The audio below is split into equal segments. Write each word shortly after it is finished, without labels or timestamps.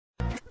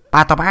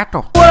Pato,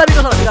 pato. Hola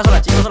amigos, hola chicas,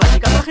 hola chicos, hola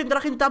chicas,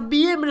 hola gente,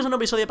 bienvenidos a un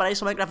nuevo episodio de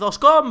Paraíso Minecraft 2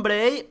 con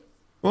Brei.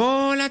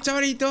 ¡Hola,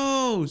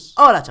 chavalitos!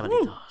 Hola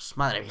chavalitos,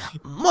 madre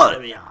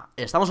mía,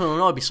 estamos en un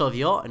nuevo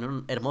episodio, en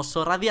un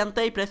hermoso,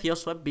 radiante y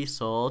precioso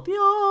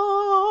episodio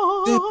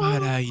De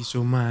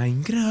Paraíso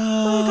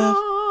Minecraft.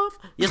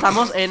 Y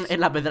estamos en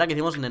la pecera que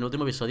hicimos en el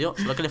último episodio,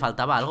 solo que le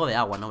faltaba algo de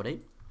agua, ¿no,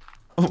 Brei?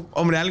 Oh,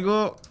 hombre,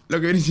 algo, lo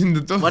que viene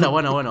siendo todo.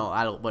 Bueno,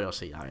 algo, bueno,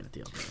 sí, a ver,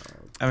 tío.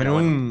 A ver,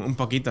 un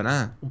poquito,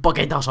 nada. Un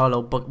poquito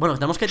solo, bueno,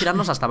 tenemos que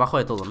tirarnos hasta abajo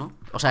de todo, ¿no?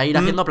 O sea, ir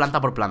haciendo planta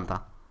por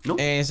planta, ¿no?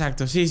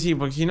 Exacto, sí,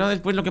 porque si no,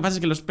 después lo que pasa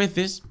es que los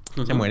peces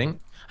se mueren.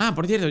 Ah,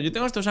 por cierto, yo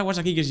tengo estos aguas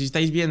aquí que si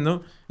estáis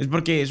viendo es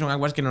porque son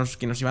aguas que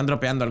nos iban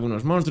dropeando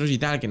algunos monstruos y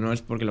tal, que no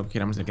es porque lo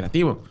cogiéramos del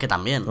creativo. Que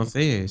también.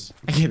 Entonces,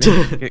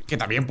 que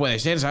también puede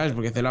ser, ¿sabes?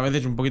 Porque Celo a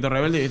veces es un poquito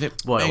rebelde y dice,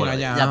 bueno,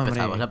 ya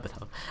empezamos.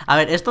 A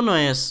ver, esto no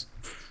es...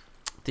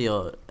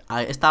 Tío,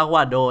 esta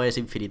agua no es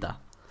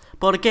infinita.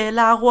 Porque el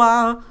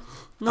agua...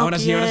 No ahora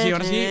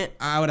quiere... sí,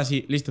 ahora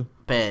sí, listo.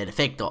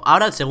 Perfecto,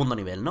 ahora el segundo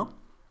nivel, ¿no?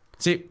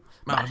 Sí,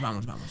 vamos.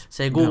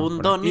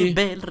 Segundo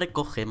nivel,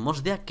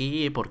 recogemos de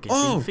aquí porque es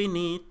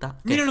infinita.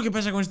 ¿Qué? Mira lo que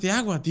pasa con este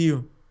agua,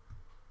 tío.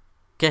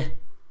 ¿Qué?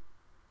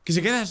 Que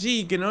se queda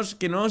así, que no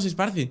se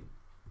esparce.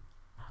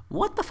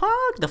 What the fuck?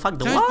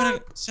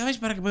 ¿Sabes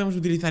para qué podemos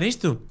utilizar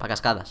esto? Para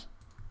cascadas.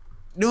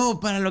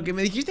 No, para lo que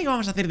me dijiste que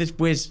vamos a hacer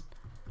después.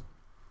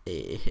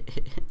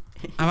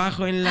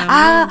 Abajo en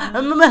la...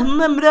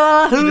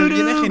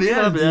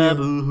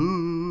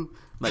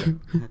 Vale.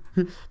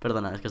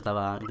 Perdona, es que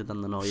estaba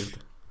intentando no oírte.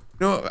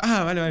 No,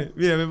 vale.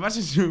 Mira, me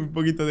pasas un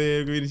poquito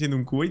de que viene siendo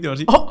un cubo y todo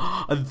así.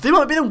 ¡Oh!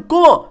 ¡Encima me pide un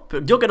cubo!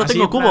 Pero yo que no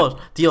tengo cubos.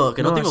 Tío,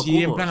 que no tengo así,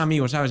 cubos. En plan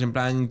amigo, ¿sabes? En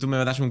plan, tú me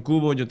das un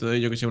cubo, yo te doy,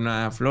 yo que sé,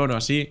 una flor o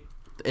así.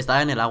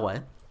 Está en el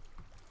agua,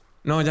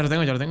 No, ya lo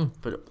tengo.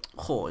 Pero,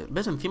 joder,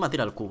 ¿ves? Encima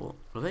tira el cubo.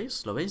 ¿Lo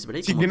veis? ¿Lo veis?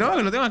 ¿Veréis? Sí, que no,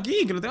 que lo tengo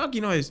aquí,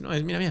 no es,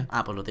 mira.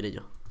 Ah, pues lo tiré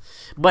yo.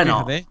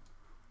 Bueno. Fíjate.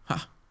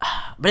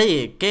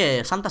 Brei,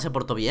 ¿qué? ¿Santa se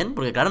portó bien?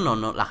 Porque claro,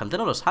 no, la gente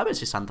no lo sabe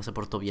si Santa se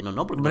portó bien o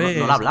no, porque no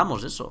le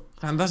hablamos de eso.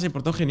 Santa se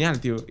portó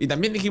genial, tío. Y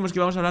también dijimos que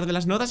íbamos a hablar de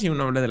las notas y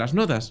no hablé de las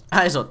notas.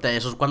 Ah, eso,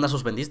 ¿cuántas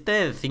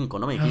suspendiste? 5,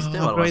 ¿no me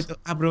dijiste? O algo así.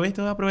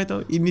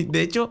 Aprovecho. Y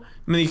de hecho,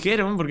 me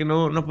dijeron, porque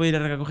no puedo ir a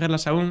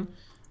recogerlas aún,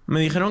 me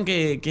dijeron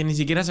que ni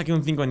siquiera saqué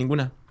un 5 en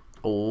ninguna.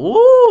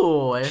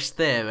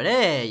 Este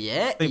Brei,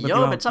 Y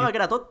yo pensaba que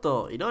era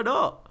tonto. Y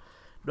no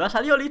ha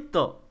salido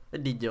listo.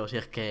 El niño, si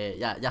es que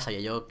ya sabía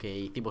yo que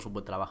hicimos un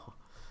buen trabajo.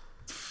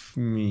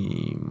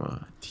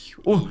 Tío.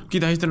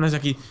 Quita esto, no es de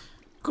aquí.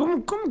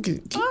 ¿Cómo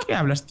que qué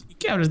hablas?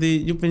 ¿Qué hablas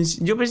de...? Yo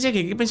pensé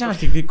que... ¿Qué pensabas?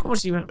 Que ¿cómo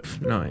se iba...?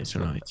 No, eso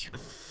no, tío.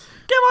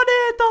 ¡Qué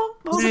bonito!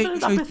 Vamos a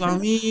tener la soy pecera. tu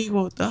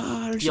amigo,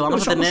 tal. Tío,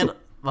 vamos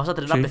a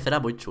tener una pecera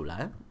muy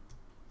chula,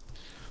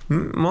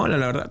 Mola,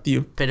 la verdad,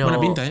 tío. Pero... buena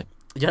pinta,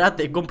 Yo ahora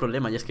tengo un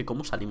problema, y es que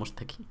 ¿cómo salimos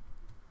de aquí?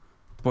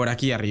 ¿Por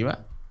aquí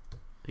arriba?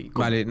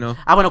 Vale, no.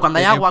 Ah, bueno, cuando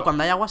hay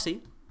agua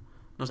sí.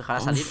 Nos dejará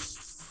salir.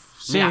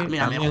 Sí,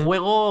 mira, me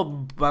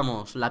juego,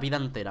 vamos, la vida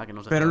entera que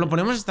nos dejará. ¿Pero lo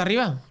ponemos hasta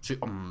arriba? Sí,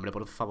 hombre,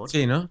 por favor.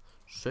 Sí, ¿no?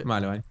 Sí.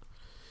 Vale.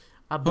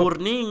 A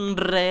Burning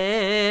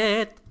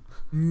Red.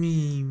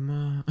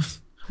 Burning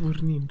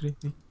Red.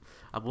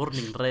 A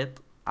Burning Red.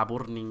 A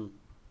Burning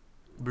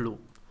Blue.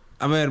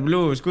 A ver,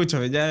 Blue,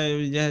 escúchame, ya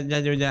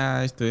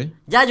esto,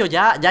 Ya.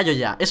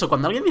 Eso,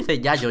 cuando alguien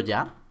dice ya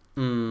ya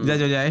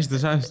esto,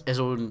 ¿sabes? es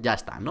un ya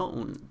está,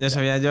 ¿no? Ya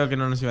sabía yo que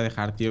no nos iba a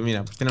dejar, tío.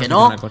 Mira, pues tenemos que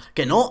hacer una cosa.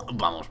 Que no,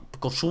 vamos,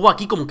 subo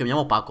aquí como que me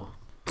llamo Paco.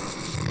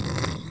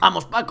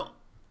 Vamos, Paco.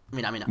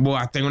 Mira.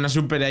 Buah, tengo una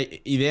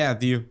super idea,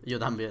 tío. Yo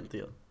también,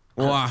 tío.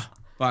 Buah,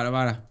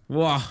 para.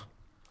 Buah.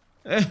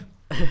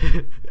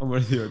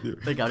 Hombre, tío.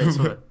 Venga, abre,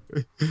 sube.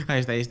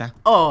 Ahí está.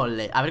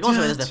 Ole, a ver cómo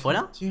se ve desde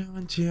fuera.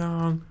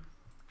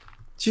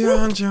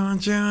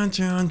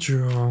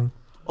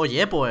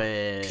 Oye,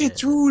 pues... ¡Qué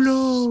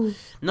chulo!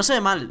 No se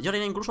ve mal, yo la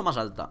haría incluso más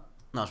alta.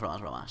 No, es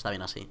broma, está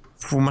bien así.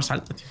 Más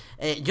alta, tío.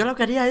 Yo lo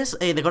que haría es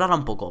decorarla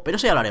un poco, pero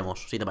eso ya lo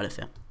haremos, si te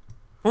parece.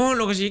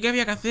 Lo que sí que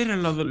había que hacer es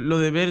lo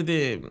de ver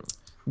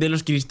de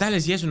los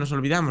cristales y eso, nos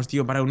olvidamos,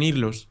 tío, para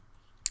unirlos.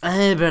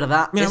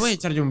 Verdad. Mira, voy a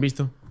echar yo un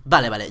visto.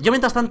 Vale. Yo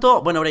mientras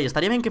tanto, bueno, Brei,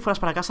 estaría bien que fueras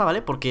para casa,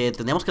 ¿vale? Porque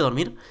tendríamos que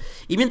dormir.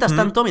 Y mientras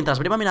tanto, mientras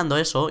Brei va mirando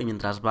eso y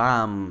mientras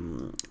va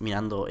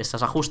mirando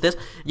estos ajustes,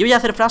 yo voy a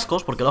hacer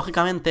frascos porque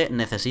lógicamente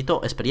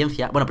necesito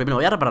experiencia. Bueno, primero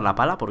voy a reparar la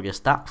pala porque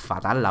está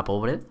fatal la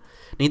pobre.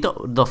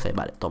 Necesito 12,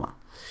 vale, toma.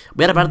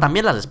 Voy a reparar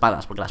también las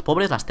espadas porque las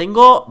pobres las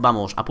tengo,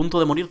 vamos, a punto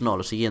de morir. No,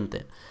 lo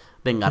siguiente.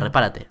 Venga,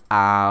 repárate.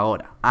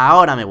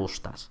 Ahora me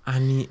gustas.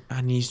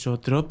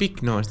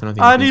 Anisotropic. No, esto no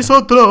tiene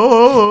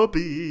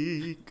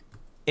Anisotropic.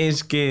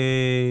 Es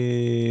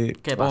que...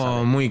 ¿Qué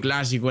pasa? Muy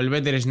clásico, el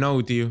Better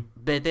Snow, tío.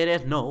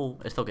 Better Snow.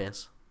 ¿Esto qué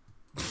es?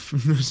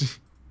 No sé.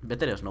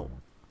 Better Snow.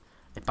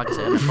 Es para que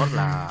se vea mejor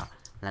la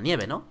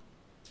nieve, ¿no?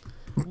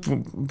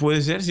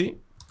 Puede ser, sí.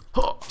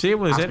 Sí,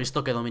 puede ser. ¿Has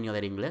visto qué dominio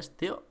del inglés,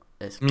 tío?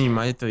 Es que...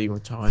 Ya te digo,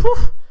 chaval.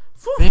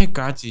 Me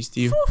cachis,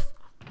 tío.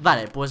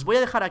 Vale, pues voy a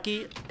dejar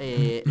aquí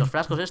los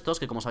frascos estos,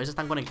 que como sabéis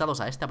están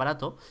conectados a este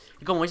aparato.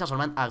 Y como veis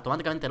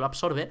automáticamente lo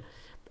absorbe.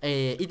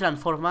 y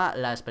transforma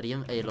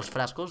los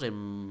frascos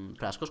en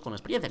frascos con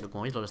experiencia, que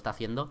como veis lo está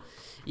haciendo.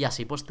 Y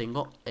así pues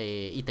tengo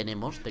y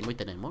tenemos,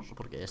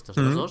 porque estos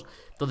son los dos.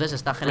 Entonces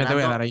está generando...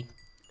 Te voy a dar ahí.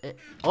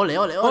 Ole,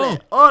 ole,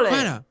 ole, ole.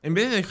 Para, en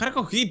vez de dejar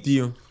cogí,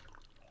 tío.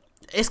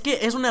 Es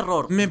que es un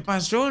error. Me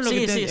pasó lo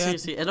que te...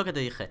 Sí, es lo que te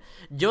dije.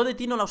 Yo de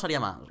ti no la usaría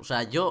más. O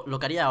sea, yo lo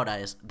que haría ahora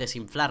es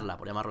desinflarla,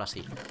 por llamarlo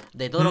así,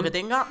 de todo lo que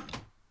tenga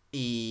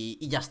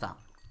y ya está.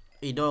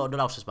 Y no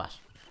la uses más.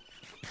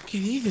 ¿Qué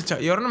dices,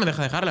 chaval? Y ahora no me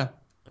deja dejarla.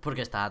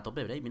 Porque está a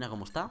tope, Brei, mira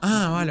cómo está.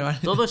 Ah, vale, vale.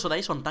 Todo eso de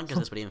ahí son tanques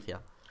de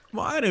experiencia.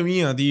 Madre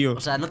mía, tío.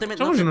 O sea,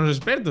 Somos unos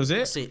expertos,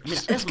 ¿eh? Sí,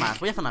 mira, es más,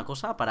 voy a hacer una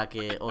cosa para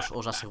que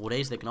os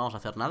aseguréis de que no vamos a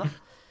hacer nada.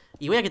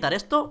 Y voy a quitar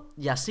esto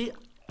y así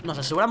nos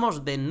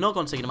aseguramos de no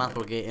conseguir más.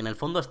 Porque en el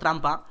fondo es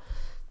trampa.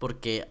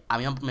 Porque a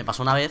mí me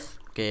pasó una vez,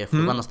 que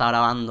fue cuando estaba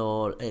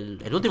grabando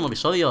el último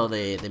episodio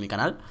de mi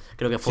canal.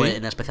 Creo que fue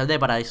en el especial de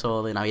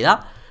Paraíso de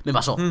Navidad. Me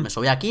pasó, me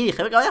subí aquí y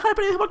dije, venga, voy a dejar la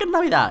experiencia porque es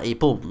Navidad. Y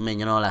pum, me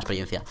llenó la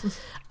experiencia.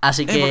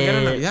 Así que... ¿Por qué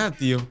era Navidad,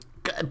 tío?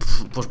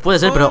 Pues puede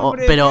ser, pero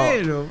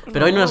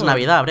hoy no es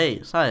Navidad,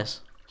 Brei,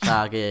 ¿sabes? O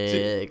sea,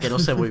 que no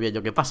sé muy bien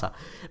yo qué pasa.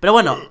 Pero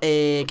bueno,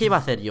 ¿qué iba a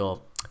hacer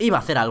yo? Iba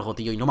a hacer algo,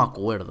 tío, y no me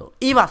acuerdo.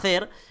 Iba a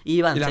enseñar...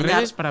 ¿Y las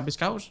redes para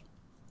pescados?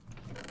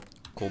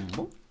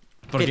 ¿Cómo?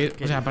 Porque,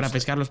 o sea, para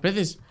pescar los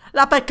peces.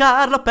 La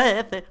pescar los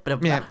peces. Pero,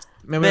 mira,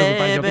 me voy a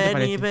ocupar yo, ¿qué te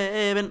parece?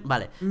 Beben.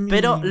 Vale,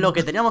 pero lo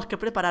que teníamos que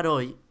preparar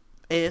hoy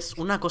es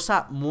una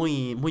cosa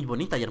muy, muy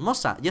bonita y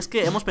hermosa. Y es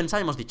que hemos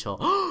pensado y hemos dicho,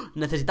 ¡oh!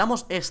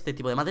 Necesitamos este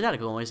tipo de material,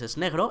 que como veis es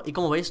negro y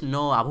como veis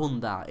no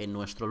abunda en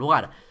nuestro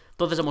lugar.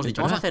 Entonces hemos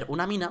dicho, vamos a hacer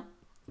una mina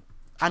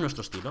a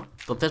nuestro estilo.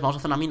 Entonces vamos a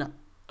hacer una mina.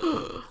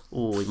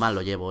 Uy, mal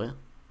lo llevo,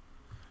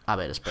 A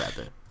ver,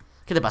 espérate.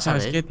 ¿Qué te pasa,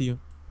 ¿Sabes qué, tío?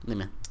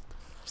 Dime.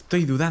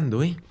 Estoy dudando,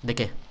 ¿De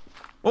qué?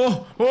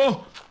 ¡Oh!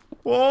 ¡Oh!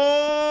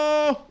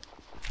 ¡Oh!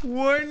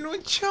 Bueno,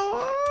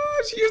 chaval,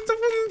 si esto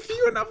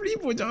funciona,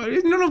 flipo,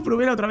 chaval. No lo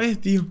probé la otra vez,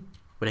 tío.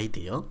 Brei,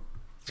 tío.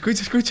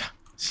 Escucha, escucha.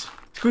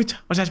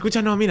 Escucha. O sea,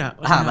 escucha, no, mira.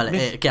 O sea,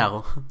 vale, ¿qué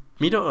hago?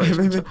 ¿Miro?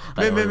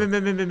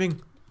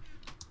 Ven.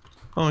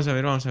 Vamos a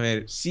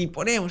ver. Si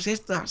ponemos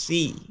esto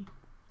así.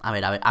 A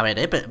ver,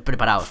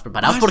 preparaos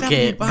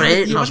porque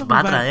Brei nos va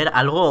a traer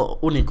algo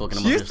único que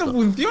no hemos visto. Si esto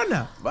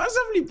funciona, vas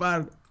a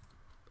flipar.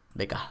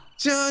 Venga.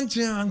 Chan,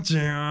 chan,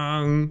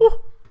 chan.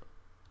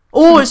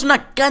 Es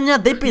una caña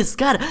de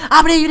pescar.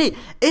 Brei,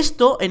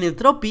 esto en el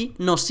tropi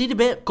nos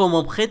sirve como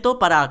objeto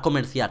para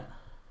comerciar.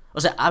 O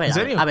sea, a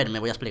ver, me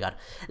voy a explicar.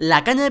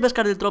 La caña de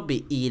pescar del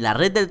tropi y la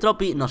red del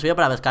tropi nos sirve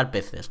para pescar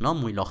peces, ¿no?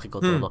 Muy lógico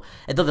todo.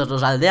 Entonces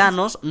los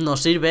aldeanos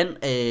nos sirven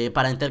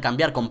para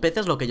intercambiar con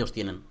peces lo que ellos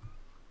tienen.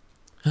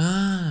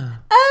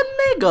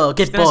 Amigo,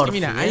 qué por que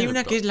mira, hay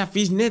una que es la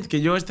fishnet,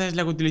 que yo esta es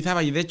la que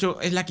utilizaba y de hecho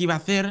es la que iba a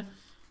hacer,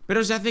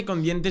 pero se hace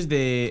con dientes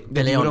de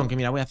tiburón, león. Que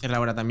mira, voy a hacerla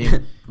ahora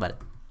también. Vale.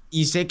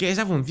 Y sé que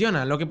esa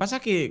funciona. Lo que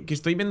pasa que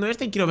estoy viendo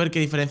esta y quiero ver qué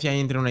diferencia hay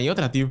entre una y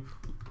otra, tío.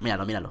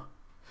 Míralo.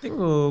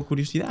 Tengo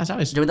curiosidad,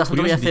 ¿sabes? Yo mientras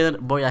tanto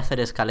voy a hacer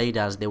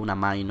escaleras de una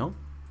mine, ¿no?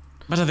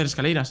 ¿Vas a hacer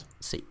escaleras?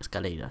 Sí,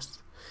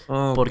 escaleras.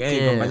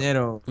 Porque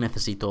compañero.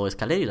 Necesito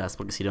escaleras,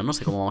 porque si no, no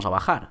sé cómo vamos a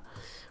bajar.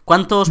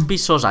 ¿Cuántos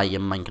pisos hay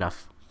en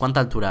Minecraft? ¿Cuánta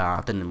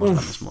altura tenemos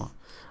ahora mismo?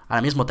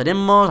 Ahora mismo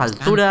tenemos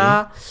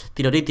altura,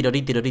 tirorí,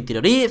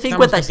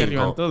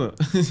 55. Todo.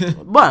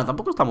 Bueno,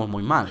 tampoco estamos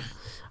muy mal.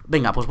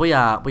 Venga, pues voy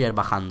a ir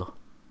bajando.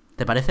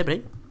 ¿Te parece,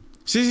 Brei?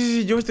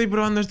 Sí, yo estoy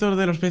probando esto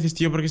de los peces,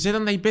 tío, porque sé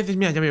dónde hay peces.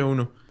 Mira, ya veo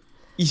uno.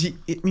 Y si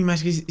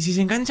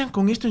se enganchan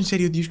con esto, en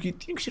serio, tío, es que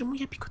tiene que ser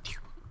muy épico, tío.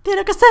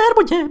 Tiene que ser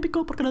muy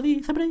épico, porque lo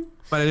dice Brei.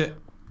 Vale.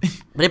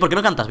 Brei, ¿por qué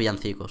no cantas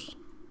villancicos?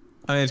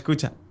 A ver,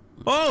 escucha.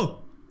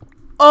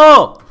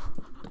 ¡Oh!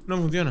 No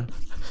funciona.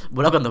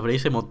 Bueno, cuando Brei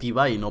se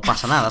motiva y no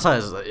pasa nada,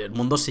 ¿sabes? El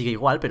mundo sigue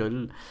igual, pero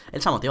él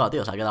se ha motivado,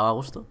 tío, se ha quedado a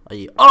gusto.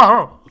 Allí.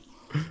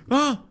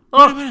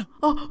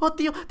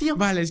 Tío.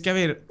 Vale, es que a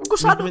ver, un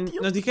gusano,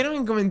 tío. Nos dijeron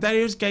en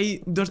comentarios que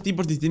hay dos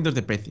tipos distintos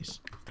de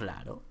peces.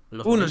 Claro.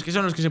 Unos que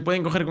son los que se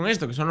pueden coger con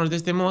esto, que son los de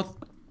este mod.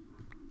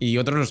 Y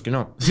otros los que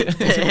no.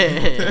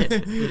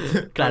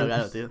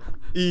 Claro, tío.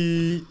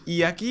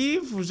 Y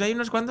aquí, pues hay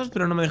unos cuantos,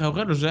 pero no me deja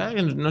cogerlos. O sea,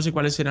 no sé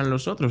cuáles serán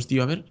los otros,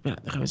 tío. A ver,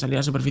 espera, déjame salir a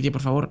la superficie,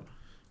 por favor.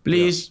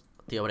 Please.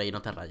 Tío, Brei,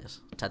 no te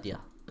rayes.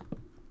 Chatia.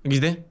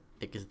 XD,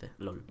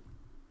 lol.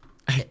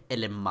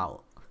 El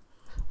emmao.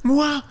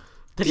 ¡Buah!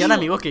 Tenía un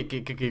amigo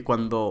que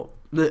cuando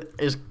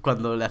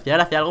le hacía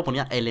gracia algo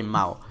ponía el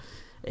emmao.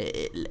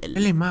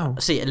 El emmao.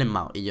 Sí, el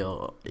emmao. Y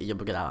yo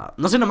me quedaba.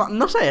 No sé,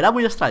 era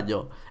muy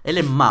extraño. El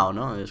emmao,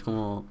 ¿no? Es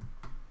como.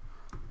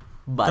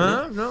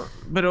 Vale. No,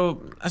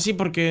 pero así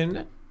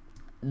porque.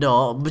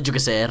 No, yo qué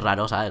sé, es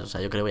raro, ¿sabes? O sea,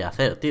 yo qué le voy a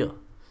hacer, tío.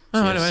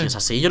 Vale. Si es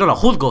así, yo no lo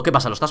juzgo. ¿Qué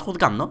pasa? ¿Lo estás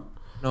juzgando?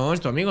 No,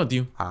 es tu amigo,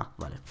 tío.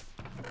 Vale.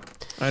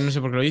 A ver, no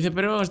sé por qué lo dice,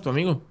 pero es tu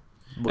amigo.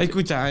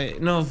 Escucha,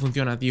 no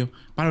funciona, tío.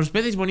 Para los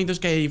peces bonitos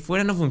que hay ahí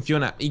fuera no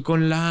funciona. Y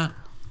con la,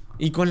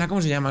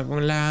 ¿cómo se llama?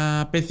 Con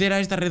la pecera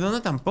esta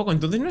redonda tampoco.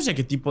 Entonces no sé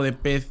qué tipo de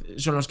pez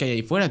son los que hay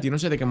ahí fuera, tío. No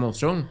sé de qué mod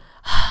son.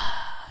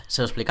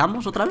 ¿Se lo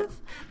explicamos otra vez?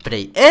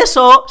 Brei,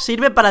 ¡eso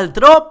sirve para el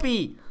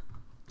tropi!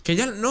 Que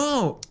ya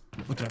no.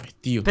 Otra vez,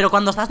 tío. Pero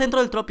cuando estás dentro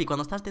del tropi,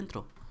 cuando estás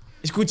dentro.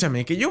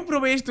 Escúchame, que yo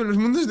probé esto en los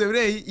mundos de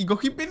Brei y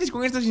cogí peces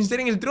con esto sin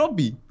ser en el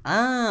tropi.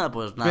 Ah,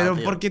 pues nada, Pero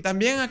tío. porque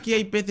también aquí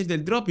hay peces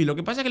del tropi. Lo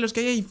que pasa es que los que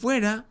hay ahí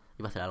fuera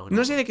Iba a hacer algo.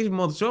 no sé de qué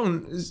mod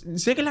son.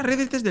 Sé que la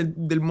red esta es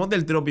del mod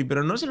del tropi,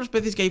 pero no sé los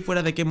peces que hay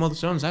fuera de qué mod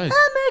son, ¿sabes?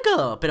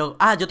 Pero,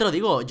 yo te lo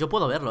digo, yo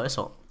puedo verlo,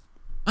 eso.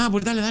 Ah,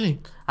 pues dale, dale.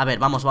 A ver,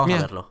 vamos Mira,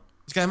 a verlo.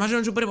 Es que además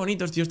son súper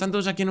bonitos, tío. Están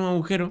todos aquí en un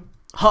agujero.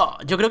 Oh,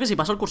 yo creo que si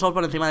paso el cursor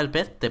por encima del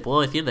pez, te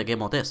puedo decir de qué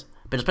mod es.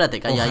 Pero espérate,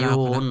 que ahí hay Ojalá,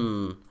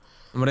 un...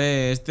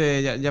 Hombre,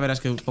 este ya verás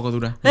que un poco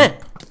dura.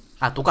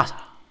 A tu casa.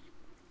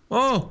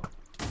 ¡Oh!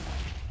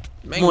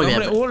 Venga, Muy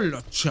bien. hombre.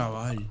 ¡Hola,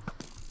 chaval!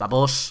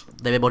 Vamos,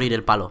 debe morir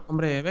el palo.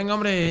 Hombre, venga,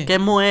 hombre. Que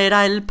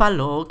muera el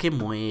palo, que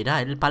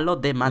muera el palo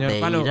de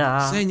madera.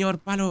 Señor palo, señor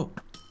palo.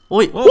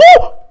 Uy. Oh.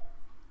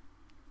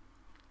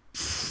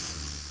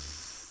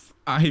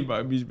 Ay,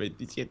 va, mis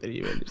 27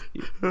 niveles,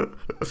 tío.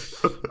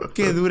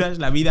 Qué dura es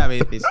la vida a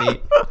veces,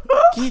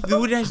 Qué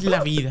dura es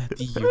la vida,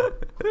 tío.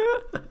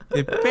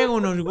 Te pego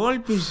unos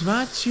golpes,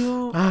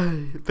 macho.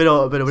 Ay,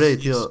 pero, Brei,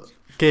 tío.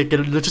 Que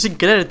lo he hecho sin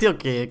querer, tío.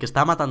 Que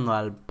estaba matando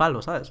al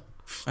palo, ¿sabes?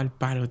 Al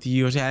palo,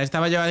 tío. O sea,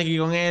 estaba yo aquí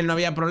con él, no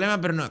había problema,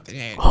 pero no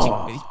tenía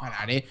que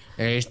disparar,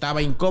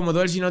 Estaba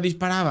incómodo él si no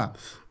disparaba.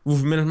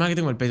 Uf, menos mal que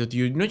tengo el peto,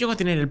 tío. No llego a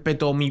tener el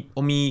peto o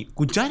mi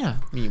cuchara.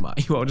 Y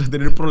vamos a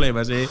tener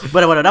problemas,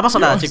 Bueno, no ha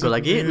pasado nada, chicos.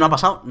 Aquí no ha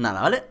pasado nada,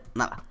 ¿vale?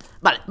 Nada.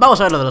 Vale, vamos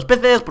a ver lo de los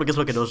peces, porque es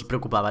lo que nos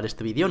preocupaba en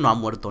este vídeo. No ha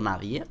muerto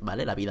nadie,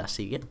 ¿vale? La vida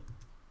sigue.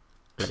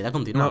 La vida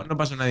continúa. No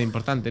pasó nada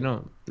importante,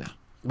 no.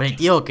 Brei,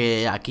 tío,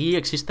 que aquí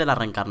existe la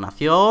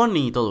reencarnación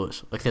y todo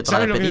eso. Excepto la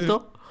del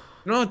petito.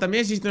 No,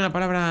 también existe una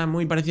palabra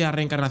muy parecida a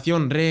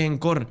reencarnación,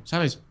 reencor,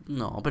 ¿sabes?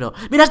 No, pero...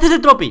 ¡Mira, este es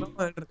del tropi! No,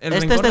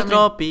 Este es del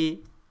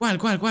tropi.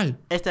 ¿Cuál?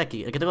 Este de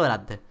aquí, el que tengo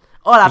delante.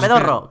 Hola, Pues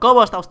pedorro, espera.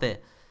 ¿cómo está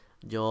usted?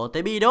 Yo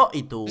te miro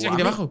y tú... ¿Es aquí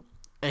debajo?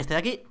 Este de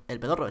aquí, el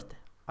pedorro este.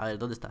 A ver,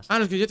 ¿dónde estás? Ah,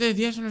 los que yo te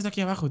decía son los de aquí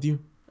abajo, tío.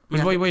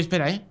 Pues Mira. voy,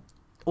 espera,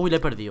 Uy, le he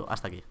perdido,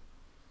 hasta aquí.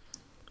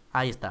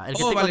 Ahí está. El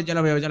que Oh, tengo... vale, ya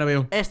lo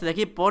veo. Este de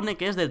aquí pone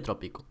que es del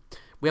trópico.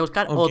 Voy a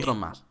buscar otro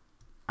más.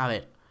 A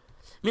ver.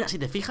 Mira, si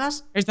te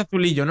fijas... Este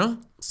azulillo, ¿no?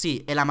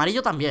 Sí, el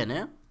amarillo también,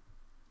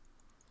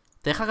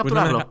 ¿Te deja Pues no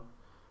capturarlo?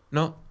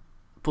 No.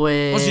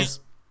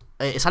 Pues...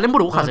 salen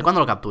burbujas, ¿de cuándo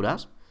lo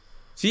capturas?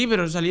 Sí,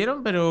 pero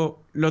salieron,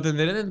 pero lo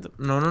tendré dentro.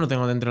 No lo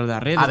tengo dentro de la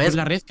red. A Después ver.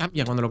 la red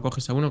cambia cuando lo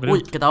coges a uno, creo.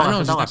 Uy, que te ahogas, no, que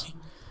te está ahogas. aquí.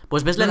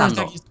 Pues vesle No,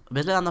 dando. está aquí.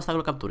 Vesle dando hasta que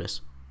lo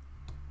captures.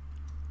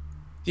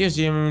 Tío,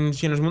 si en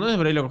los mundos de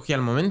Brei lo cogía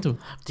al momento.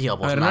 Tío, A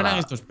pues ver, no nada. eran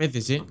estos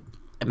peces,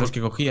 pues- los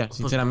que cogía,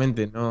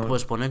 sinceramente. No.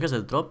 Pues pone que es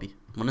del tropi.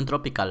 Pone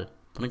tropical.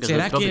 Pone que es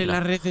 ¿Será del que tropical. la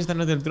red esta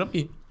no es del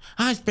tropi?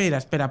 Ah,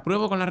 espera.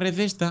 Pruebo con la red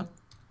esta.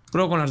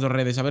 Pruebo con las dos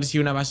redes, a ver si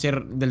una va a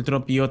ser del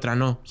tropi y otra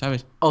no,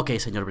 ¿sabes? Ok,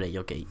 señor Brei,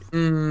 ok.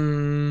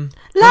 ¿Dónde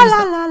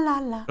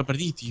La. Lo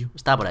perdí, tío.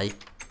 Está por ahí.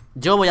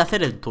 Yo voy a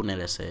hacer el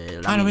túnel ese.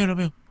 Lo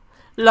veo.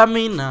 La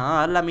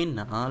mina.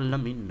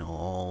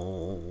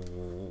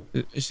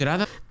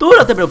 ¿Será? Tú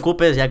no te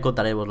preocupes, ya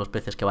encontraremos los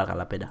peces que valgan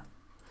la pena.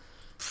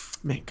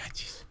 Me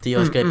cachis.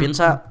 Tío, es que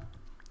piensa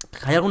que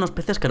hay algunos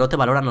peces que no te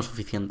valoran lo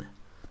suficiente.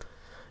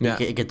 Ya.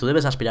 Y que tú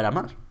debes aspirar a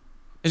más.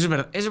 Eso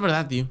es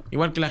verdad, tío.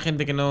 Igual que la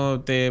gente que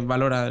no te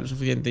valora lo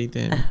suficiente y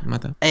te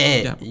mata.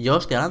 Ya. Yo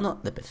estoy hablando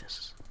de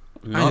peces.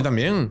 No. Ah, yo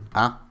también.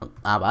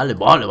 Vale.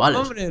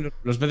 Hombre,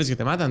 los peces que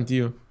te matan,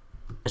 tío.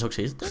 ¿Eso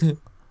existe?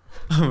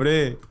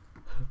 Hombre,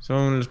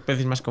 son los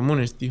peces más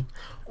comunes, tío.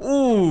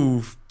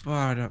 Uff,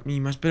 para mí,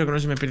 espero que no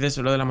se me pierda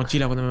eso, lo de la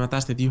mochila cuando me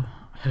mataste, tío.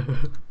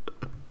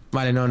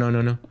 Vale, no.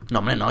 No,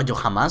 hombre, no, yo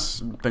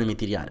jamás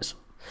permitiría eso.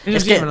 Eso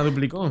Es sí, que... me lo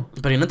duplicó.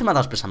 Pero yo no te he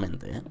matado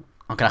expresamente,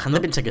 Aunque la gente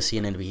piense que sí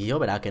en el vídeo,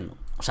 verá que no.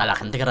 O sea, la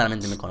gente que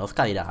realmente me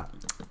conozca dirá...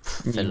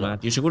 Mira,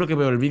 tío, seguro que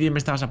veo el vídeo y me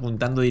estabas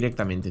apuntando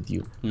directamente,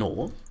 tío.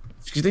 No.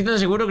 Es que estoy tan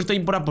seguro que estoy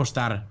por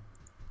apostar.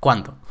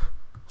 ¿Cuánto?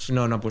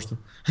 No apuesto.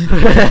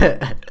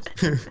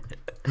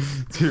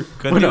 Tío,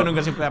 contigo Bueno.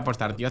 nunca se puede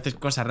apostar, tío. Haces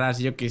cosas raras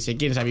y yo que sé,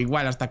 quién sabe,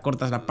 igual hasta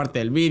cortas la parte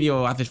del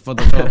vídeo, haces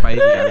Photoshop ahí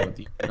y algo,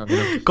 tío. No.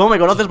 ¿Cómo me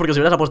conoces? Porque si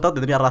hubieras apostado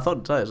tendrías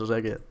razón, ¿sabes? O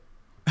sea que...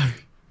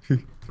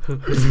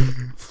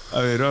 A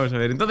ver, vamos a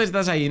ver. Entonces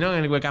estás ahí, ¿no?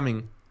 En el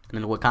webcamming. En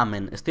el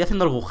webcamen. Estoy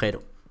haciendo el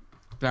agujero.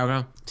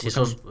 Claro. Si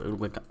eso es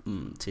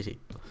el sí.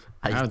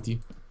 Ahí. Claro, tío.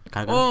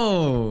 Claro.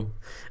 ¡Oh!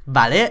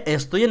 Vale,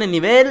 estoy en el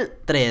nivel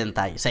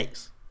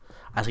 36.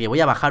 Así que voy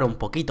a bajar un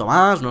poquito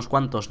más, unos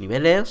cuantos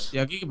niveles. ¿Y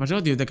aquí qué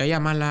pasó, tío? ¿Te caía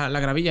mal la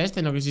gravilla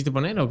este? ¿No quisiste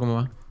poner o cómo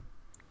va?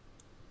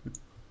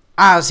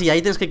 Ah, sí,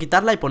 ahí tienes que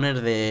quitarla y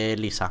poner de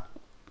lisa.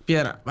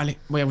 Piedra, vale,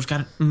 voy a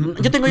buscar.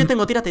 Yo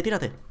tengo,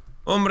 tírate.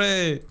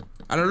 ¡Hombre!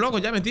 A los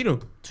locos ya me tiro.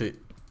 Sí.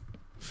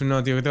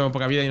 No, tío, que tengo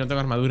poca vida y no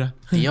tengo armadura.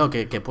 Tío,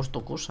 que he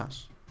puesto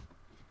cosas.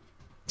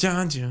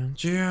 Chan.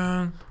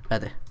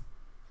 Espérate.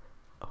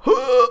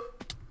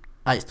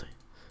 Ahí estoy.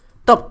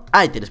 Top,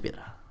 ahí tienes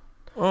piedra.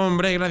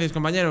 Hombre, gracias,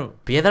 compañero.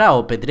 ¿Piedra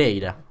o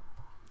pedreira?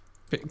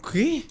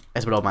 ¿Qué?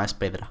 Es broma, es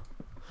pedra.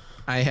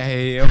 Ay,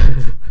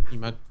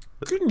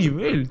 ¿qué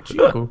nivel,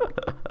 chico?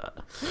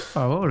 Por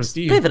favor,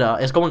 tío. Pedra,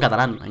 es como en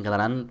catalán. En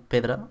catalán,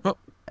 pedra Oh.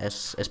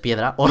 es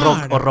piedra o,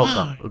 Para,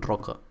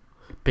 roca.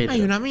 Pero...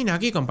 Hay una mina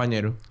aquí,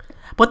 compañero.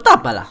 Pues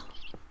tápala.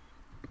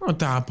 No,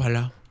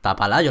 tápala.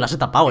 Tápala, yo las he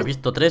tapado, he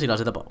visto 3 y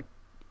las he tapado.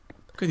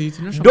 ¿Qué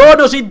dices? No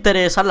nos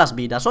interesan las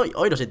minas. Hoy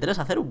nos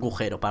interesa hacer un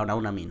agujero para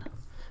una mina.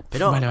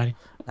 Pero Vale.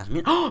 las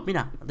minas... ¡Oh!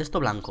 Mira, de esto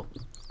blanco.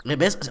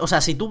 ¿Ves? O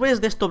sea, si tú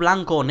ves de esto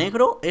blanco o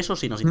negro, eso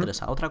sí nos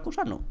interesa. Otra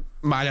cosa no.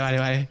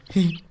 Vale.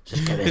 Si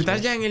es que ves, ¿Estás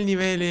ves. ya en el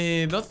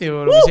nivel 12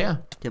 o lo que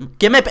sea?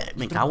 ¿Qué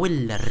me cago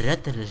en la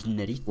reta, las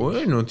narices?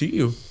 Bueno,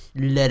 tío.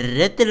 La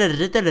reta.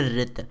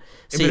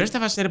 Sí. Pero esta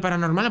va a ser para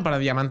normal o para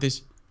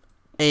diamantes.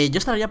 Yo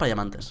estaría para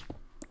diamantes.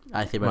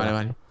 A decir verdad.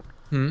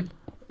 Vale.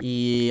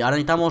 Y ahora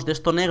necesitamos de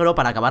esto negro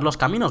para acabar los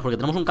caminos. Porque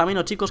tenemos un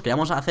camino, chicos, que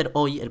vamos a hacer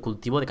hoy el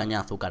cultivo de caña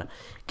de azúcar.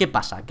 ¿Qué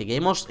pasa? Que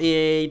hemos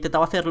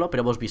intentado hacerlo,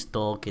 pero hemos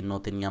visto que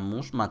no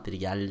teníamos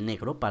material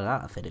negro para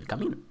hacer el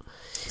camino.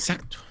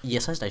 Exacto. Y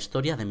esa es la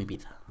historia de mi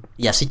vida.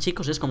 Y así,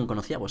 chicos, es como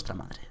conocí a vuestra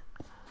madre.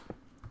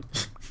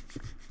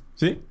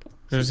 ¿Sí?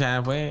 O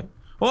sea, fue...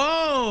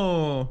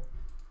 ¡Oh!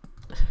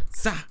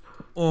 ¡Sa!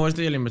 Oh,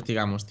 esto ya lo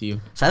investigamos, tío.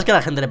 ¿Sabes que a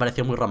la gente le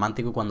pareció muy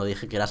romántico cuando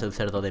dije que eras el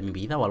cerdo de mi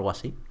vida o algo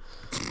así?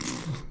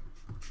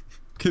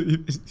 ¿Qué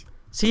dices, tío?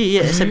 Sí,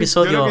 ese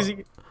episodio sí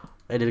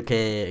en el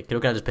que creo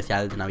que era el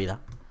especial de Navidad.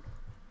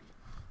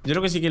 Yo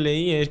lo que sí que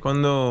leí es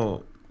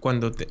cuando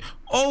te...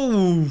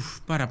 ¡Oh!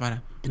 Para.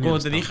 Cuando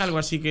te dije algo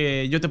así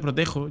que yo te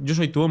protejo, yo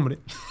soy tu hombre.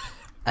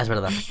 Es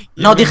verdad.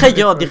 No, dije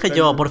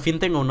yo, por fin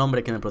tengo un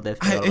hombre que me protege.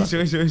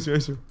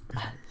 Eso.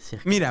 Sí.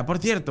 Mira, por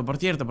cierto.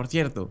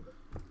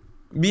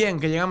 Bien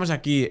que llegamos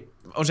aquí.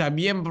 O sea,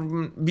 bien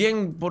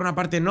por una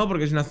parte no,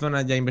 porque es una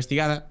zona ya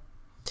investigada.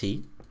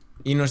 Sí.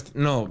 Y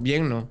no,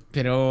 bien no.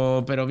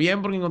 Pero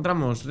bien porque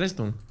encontramos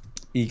redstone.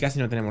 Y casi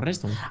no tenemos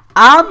redstone.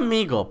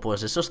 Amigo,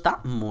 pues eso está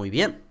muy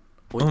bien.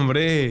 Uy.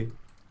 ¡Hombre!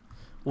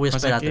 Uy,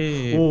 Pasa espérate.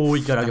 que...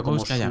 Uy, que ahora yo como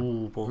Tampoco es que haya-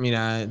 supo.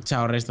 Mira,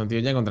 chao redstone, tío.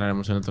 Ya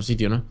encontraremos en otro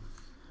sitio, ¿no?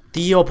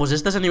 Tío, pues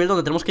este es el nivel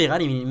donde tenemos que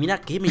llegar. Y mira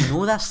qué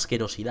menuda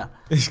asquerosidad.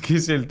 Es que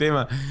es el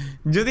tema.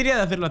 Yo diría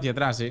de hacerlo hacia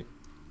atrás, ¿eh?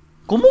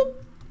 ¿Cómo?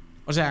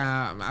 O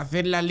sea,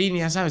 hacer la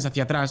línea, ¿sabes?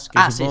 Hacia atrás.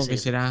 Que supongo que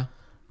será...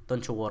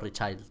 Don't you worry,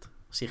 child.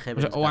 Sí,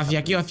 O hacia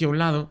aquí o hacia un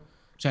lado.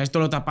 O sea, esto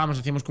lo tapamos,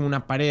 hacemos como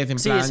una pared en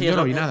plan. Yo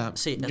no vi nada.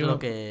 Sí, es Yo- lo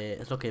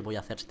que voy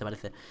a hacer, si te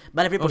parece.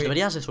 Vale, pues Ok.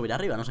 deberías de subir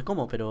arriba, no sé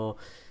cómo, pero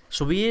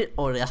subir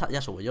o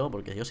ya subo yo,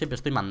 porque yo siempre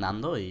estoy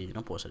mandando y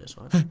no puedo ser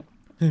eso,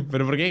 ¿eh?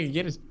 ¿Pero por qué? ¿Qué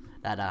quieres?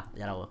 Ya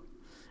lo hago.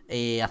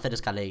 Hacer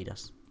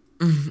escaleras.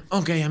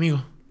 Ok,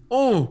 amigo.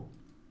 ¡Oh!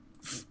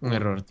 Un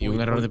error, tío.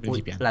 Un error de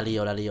principiante. La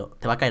lío.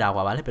 Te va a caer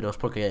agua, ¿vale? Pero es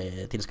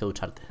porque tienes que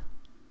ducharte.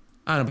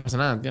 Ah, no pasa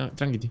nada, tío.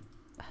 Tranqui, tío.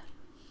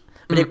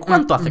 Pero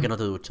 ¿cuánto hace que no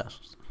te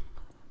duchas?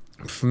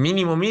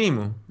 Mínimo.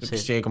 Yo Sí. qué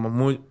sé, como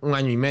un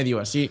año y medio,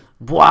 así.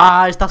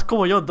 ¡Buah! Estás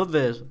como yo,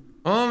 entonces.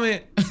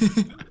 ¡Hombre!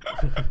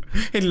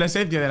 Es la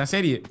esencia de la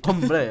serie.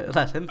 Hombre,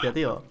 la esencia,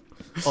 tío.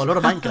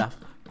 Olor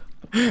Minecraft.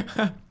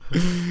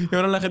 Y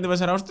ahora la gente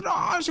pensará,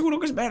 ¡ostras! Seguro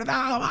que es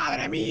verdad,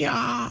 madre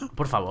mía.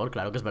 Por favor,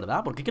 claro que es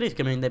verdad. ¿Por qué creéis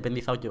que me he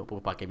independizado yo?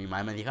 Pues para que mi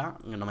madre me diga,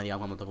 que no me diga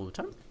cuándo tengo que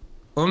duchar.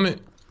 Hombre,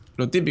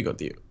 lo típico,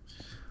 tío.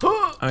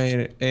 A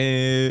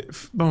ver,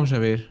 vamos a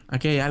ver.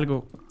 Aquí hay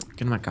algo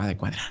que no me acaba de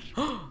cuadrar.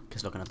 ¿Qué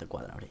es lo que no te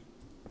cuadra, Brei?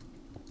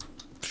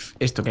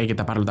 Esto que hay que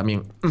taparlo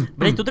también.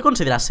 Brei, ¿tú te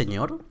consideras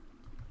señor?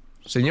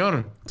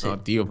 Señor. Sí. No,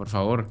 tío, por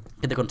favor.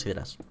 ¿Qué te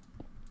consideras?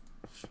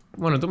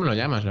 Bueno, tú me lo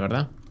llamas, la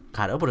verdad.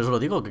 Claro, por eso lo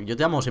digo, que yo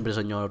te llamo siempre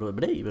señor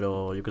Brei,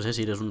 pero yo qué sé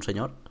si eres un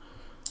señor.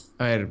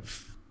 A ver,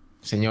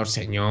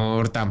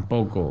 señor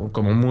tampoco.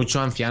 Como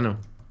mucho anciano.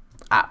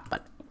 Ah,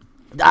 vale.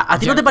 ¿A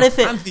ti no te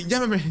parece? Anzi,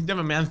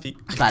 llámame Anzi.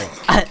 Vale,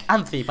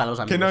 Anzi para los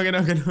amigos. Que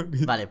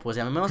no. Vale, pues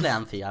llamémosle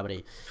Anzi a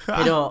Brei.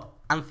 Pero,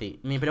 Anzi,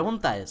 mi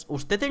pregunta es,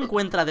 ¿usted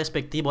encuentra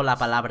despectivo la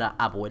palabra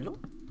abuelo?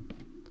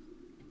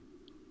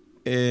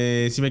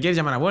 Si me quieres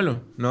llamar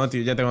abuelo. No,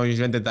 tío, ya tengo mis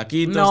 20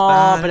 taquitos. No,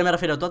 tal. pero me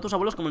refiero, ¿tú a tus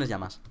abuelos cómo les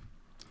llamas?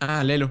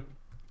 Ah, Lelo.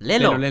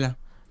 Lelo. Lela.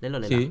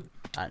 Lelo. Sí.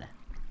 Vale.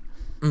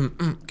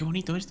 Qué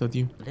bonito esto,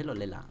 tío.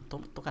 Lela.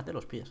 Tócate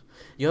los pies.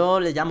 Yo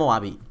le llamo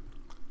Abi.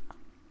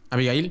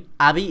 Abigail.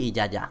 Abi y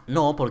Yaya.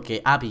 No,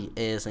 porque Abi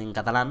es en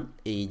catalán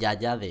y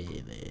Yaya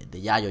de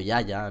Yayo,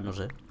 Yaya, no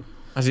sé.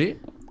 ¿Ah, sí?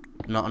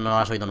 No lo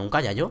has oído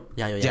nunca, Yayo.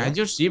 Ya,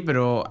 yo sí,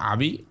 pero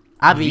Abi.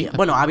 Abi,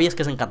 bueno, Abi es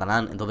que es en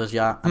catalán, entonces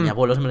ya a mi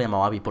abuelo se me le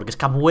llama Abi, porque es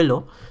que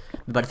abuelo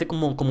me parece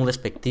como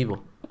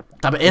despectivo.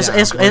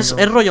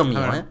 Es rollo mío,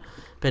 A ver.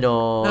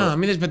 Pero No, a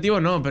mí despectivo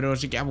no, pero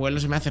sí que abuelo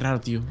se me hace raro,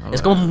 tío.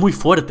 es como muy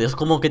fuerte, es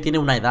como que tiene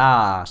una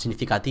edad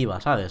significativa,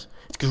 ¿sabes?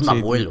 Es que es un Sí,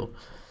 abuelo.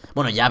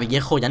 Bueno, ya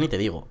viejo, ya ni te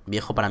digo.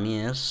 Viejo para mí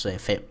es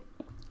feo.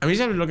 ¿A mí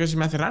sabes lo que se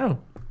me hace raro?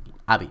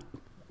 Abi.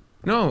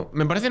 No,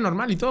 me parece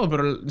normal y todo,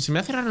 pero se me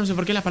hace raro, no sé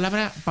por qué, la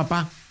palabra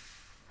papá.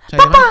 O sea,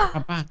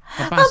 papá,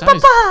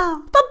 ¿sabes?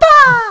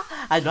 ¡Papá!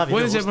 Ay, no, a mí me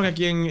Puede ser gusta. porque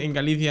aquí en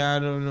Galicia,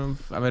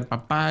 a ver,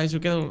 papá, eso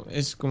queda,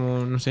 es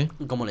como, no sé,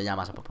 ¿Cómo le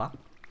llamas a papá?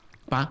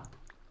 pa.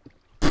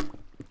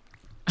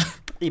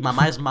 Y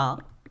mamá es ma.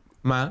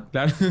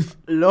 Claro.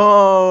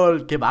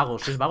 LOL, qué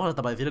vagos, sois vagos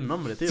hasta para decir el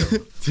nombre, tío.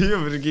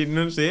 Tío, pero es que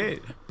no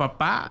sé.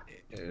 Papá,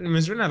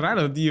 me suena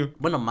raro, tío.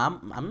 Bueno,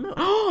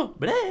 ¡Oh!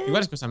 ¡Brei!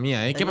 Igual es cosa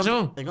mía, ¿eh? ¿Qué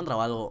pasó? He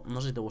encontrado algo,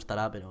 no sé si te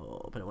gustará,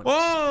 pero bueno.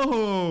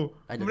 ¡Oh!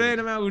 Ahí lo Hombre, tienes.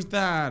 no me va a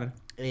gustar.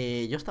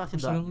 Yo estaba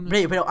haciendo... Solo uno.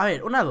 Brei, pero a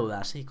ver, una duda,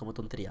 así como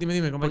tontería. Dime,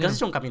 ¿Por qué compañero. has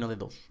hecho un camino de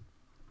 2?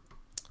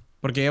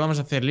 ¿Por qué vamos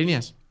a hacer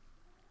líneas?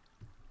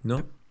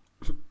 ¿No?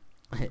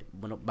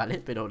 Bueno,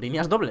 vale, pero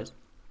líneas dobles.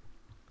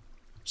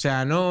 O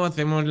sea, no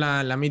hacemos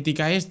la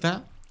mítica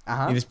esta.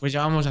 Ajá. Y después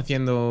ya vamos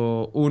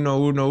haciendo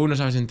uno,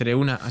 ¿sabes? Entre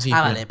una, así.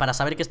 Ah, vale, para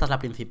saber que esta es la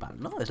principal,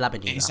 ¿no? Es la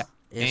avenida. Es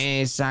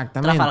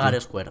Exactamente.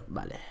 Trafalgar Square.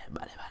 Vale.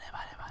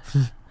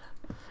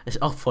 Es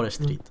Oxford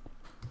Street.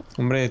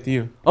 Hombre,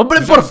 tío.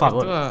 ¡Hombre, por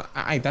favor!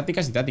 Hay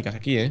tácticas y tácticas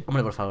aquí, ¿eh?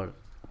 Hombre, por favor.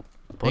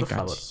 Por Ay,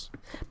 favor. cachis.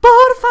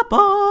 Por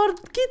favor,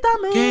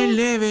 quítame. ¿Qué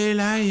level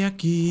hay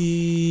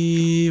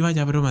aquí?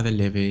 Vaya broma del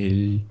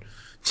level.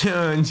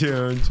 Chon.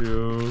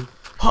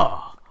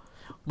 Oh.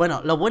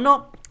 Bueno, lo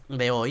bueno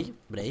de hoy,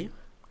 Brei,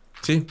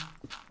 Sí.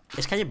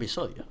 es que hay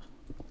episodios.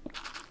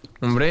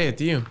 Hombre,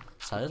 tío.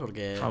 ¿Sabes?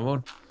 Porque... Por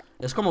favor.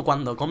 Es como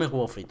cuando comes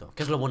huevo frito.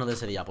 ¿Qué es lo bueno de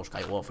ese día? Pues que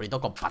hay huevo frito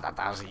con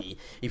patatas y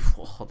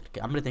joder, qué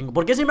hambre tengo.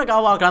 ¿Por qué siempre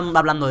acabo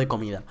hablando de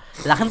comida?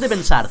 La gente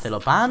pensar,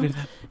 Celopan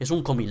es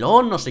un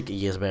comilón, no sé qué.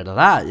 Y es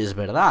verdad.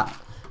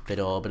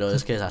 Pero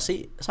es que es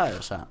así, ¿sabes?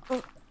 O sea...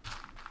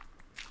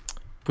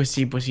 Pues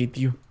sí,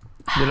 tío.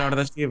 Yo la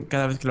verdad es que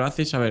cada vez que lo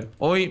haces, a ver,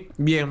 hoy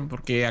bien,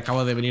 porque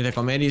acabo de venir de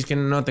comer y es que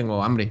no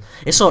tengo hambre.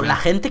 Eso, la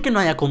gente que no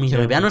haya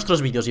comido y vea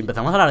nuestros vídeos y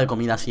empezamos a hablar de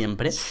comida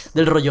siempre,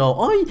 del rollo,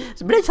 hoy,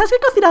 Brei, ¿sabes qué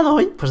he cocinado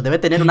hoy? Pues debe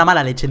tener una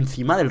mala leche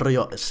encima del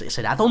rollo,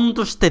 ¿será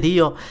tonto este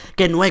tío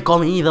que no he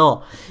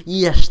comido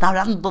y está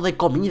hablando de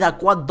comida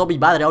cuando mi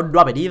madre aún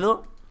no ha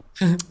venido?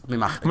 Me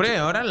imagino. Hombre,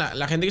 ahora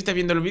la gente que esté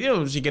viendo el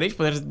vídeo, si queréis,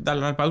 podéis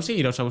darle al pausa y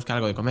iros a buscar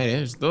algo de comer,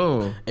 ¿eh?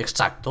 Esto...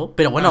 Exacto,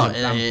 pero bueno... En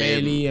plan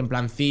peli, en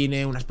plan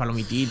cine, unas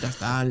palomititas,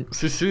 tal...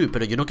 Sí,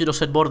 pero yo no quiero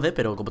ser borde,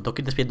 pero como tú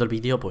que estés viendo el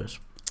vídeo,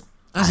 pues...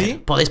 ¿Ah,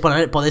 sí? Podéis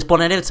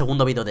poner el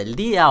segundo vídeo del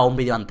día o un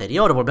vídeo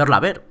anterior, volverlo a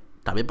ver.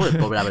 También puedes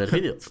volver a ver el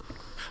vídeo.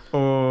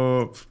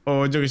 O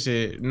yo qué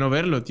sé, no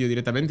verlo, tío,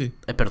 directamente.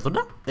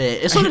 ¿Perdona?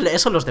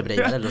 Eso los de Brei,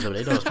 ¿vale? Los de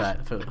Brei no los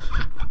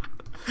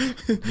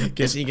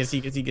Que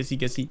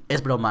sí.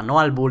 Es broma, no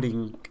al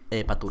bullying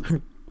patuno.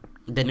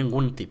 De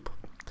ningún tipo.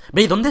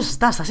 Brei, ¿dónde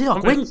estás? ¿Has ido a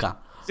Hombre,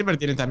 Cuenca? Siempre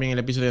tienen también el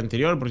episodio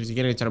anterior, por si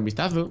quieren echar un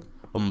vistazo.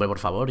 Hombre, por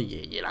favor,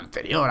 y el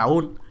anterior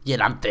aún. Y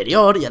el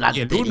anterior. Y el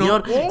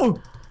uno. ¡Oh!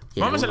 Y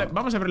el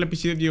Vamos a ver el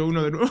episodio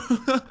 1 de nuevo.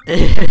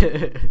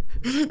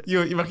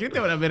 Tío, imagínate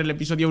ahora ver el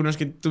episodio 1. Es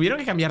que tuvieron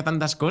que cambiar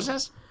tantas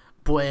cosas.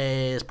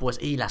 Pues,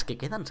 y las que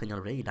quedan,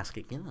 señor Brei, las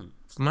que quedan.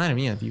 Madre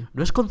mía, tío.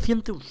 ¿No es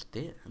consciente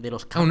usted de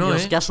los cambios no,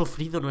 ¿eh? que ha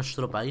sufrido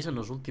nuestro país en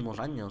los últimos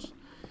años?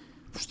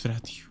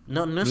 Ostras, tío.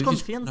 No Lo es dices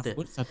consciente.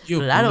 con una fuerza, tío,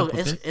 Claro, con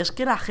una potencia. es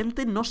que la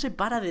gente no se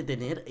para de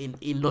tener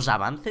en los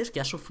avances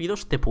que ha sufrido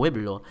este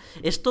pueblo.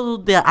 Esto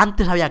donde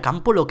antes había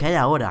campo, lo que hay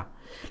ahora.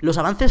 Los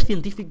avances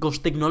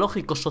científicos,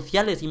 tecnológicos,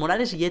 sociales y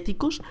morales y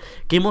éticos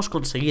que hemos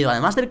conseguido,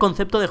 además del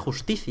concepto de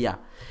justicia,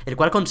 el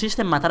cual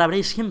consiste en matar a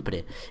Brei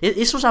siempre.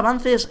 Esos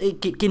avances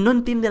que no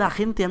entiende la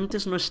gente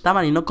antes no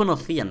estaban y no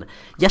conocían.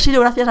 Y ha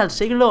sido gracias al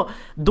siglo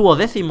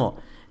XII.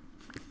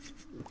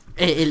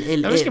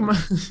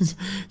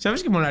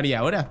 ¿Sabes qué molaría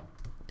ahora?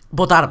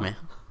 Votarme.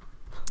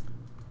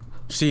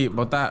 Sí,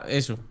 votar,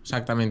 eso,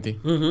 exactamente.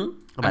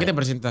 ¿A qué te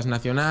presentas?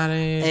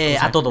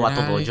 ¿Nacionales? A todo.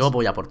 generales? Yo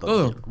voy a por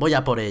todo. ¿Todo? Voy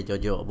a por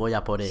ello, voy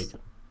a por ello.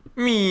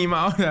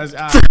 Mima,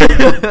 ahora.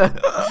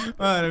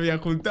 Madre mía,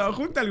 junta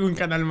algún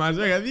canal más.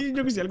 Venga, di,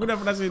 yo que sé, alguna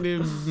frase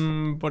de.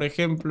 Por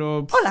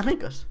ejemplo. Hola,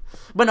 amigos.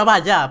 Bueno, va,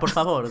 ya, por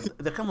favor,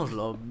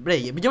 dejémoslo.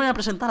 Brei, yo me voy a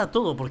presentar a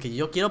todo porque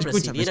yo quiero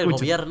presidir el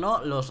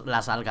gobierno,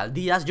 las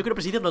alcaldías. Yo quiero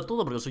presidirlo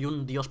todo porque soy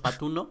un dios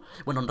patuno.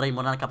 Bueno, un rey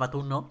monarca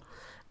patuno.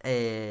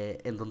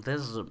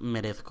 Entonces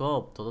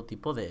merezco todo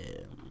tipo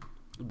de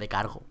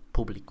cargo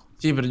público.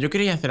 Sí, pero yo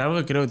quería hacer algo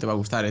que creo que te va a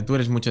gustar, ¿eh? Tú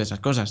eres mucho de esas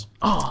cosas.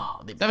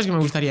 Dime. ¿Sabes qué me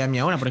gustaría a mí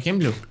ahora, por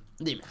ejemplo?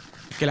 Dime.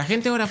 Que la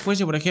gente ahora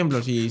fuese, por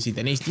ejemplo, si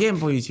tenéis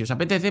tiempo y si os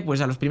apetece,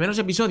 pues a los primeros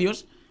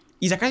episodios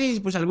y sacáis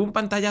pues algún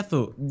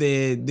pantallazo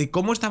de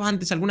cómo estaba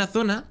antes alguna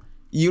zona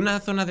y una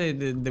zona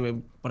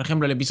por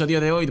ejemplo, el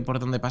episodio de hoy, por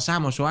donde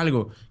pasamos o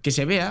algo, que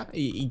se vea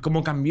y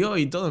cómo cambió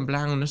y todo, en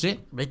plan, no sé.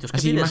 Brei, ¿tú es que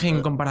así pides, imagen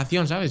en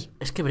comparación, ¿sabes?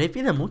 Es que Brei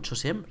pide mucho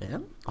siempre, ¿eh?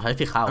 Os habéis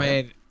fijado. A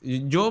ver,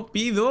 yo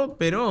pido,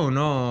 pero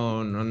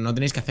no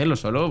tenéis que hacerlo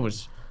solo,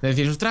 pues. De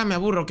decir, ostras, me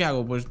aburro, ¿qué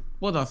hago? Pues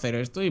puedo hacer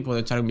esto y puedo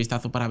echar un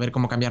vistazo para ver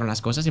cómo cambiaron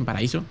las cosas en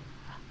Paraíso.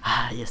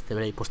 Ay,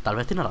 Brei, pues tal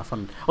vez tiene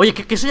razón. Oye,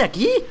 ¿qué soy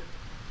aquí?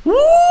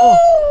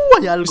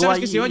 Hay algo ¿Sabes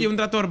ahí. que se oye un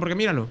tractor? Porque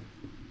míralo.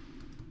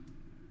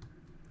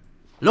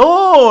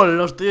 ¡LOL!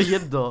 Lo estoy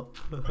oyendo.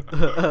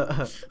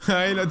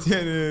 Ahí lo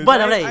tienes.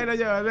 Bueno, Brei, ahí lo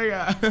llevas,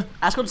 venga.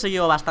 ¿has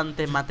conseguido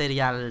bastante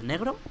material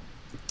negro?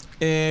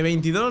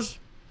 22.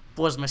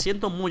 Pues me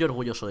siento muy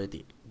orgulloso de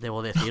ti.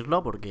 Debo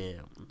decirlo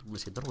porque me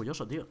siento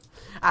orgulloso, tío.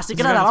 Así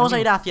que Pues nada, gracias, vamos a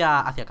amigo. ir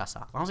hacia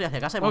casa. Vamos a ir hacia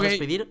casa y vamos a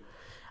despedir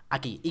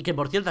aquí. Y que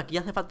por cierto, aquí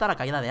hace falta la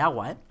caída de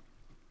agua, ¿eh?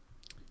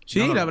 Sí,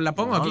 No, la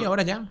pongo aquí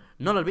ahora ya.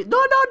 No lo olvides.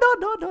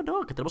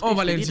 No, que tenemos que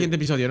vale, el siguiente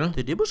episodio, ¿no?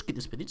 Tenemos que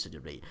despedir,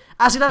 señor Brei.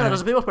 Así nada, Vale. nos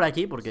despedimos por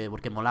aquí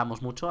porque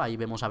molamos mucho. Ahí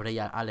vemos a Brei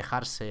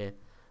alejarse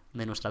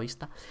de nuestra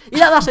vista. Y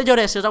nada,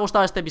 señores, si os ha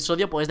gustado este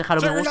episodio, podéis dejar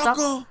un me ¡Soy gusta.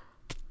 loco!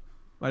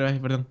 Vale,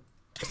 perdón.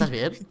 ¿Estás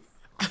bien?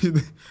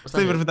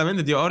 Estoy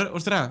perfectamente, tío. Ahora,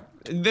 ostras,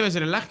 debe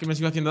ser el lag que me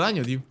sigo haciendo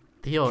daño, tío.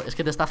 Tío, es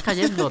que te estás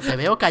cayendo, te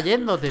veo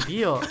cayéndote,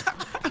 tío.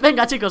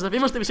 Venga, chicos,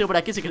 despedimos este episódio por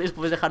aquí. Si queréis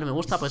podéis dejar un me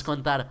gusta, podéis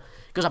comentar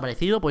qué os ha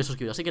parecido, podéis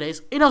suscribiros si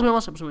queréis. Y nos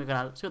vemos en el próximo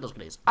canal, si vosotros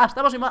queréis. Hasta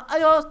la próxima,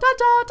 adiós, chao,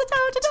 chao, chao,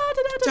 chao, chao,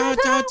 chao, chao,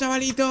 Chao, chao,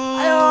 chavalitos.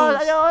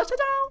 adiós, adiós,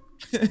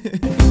 chao,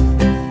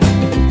 chao.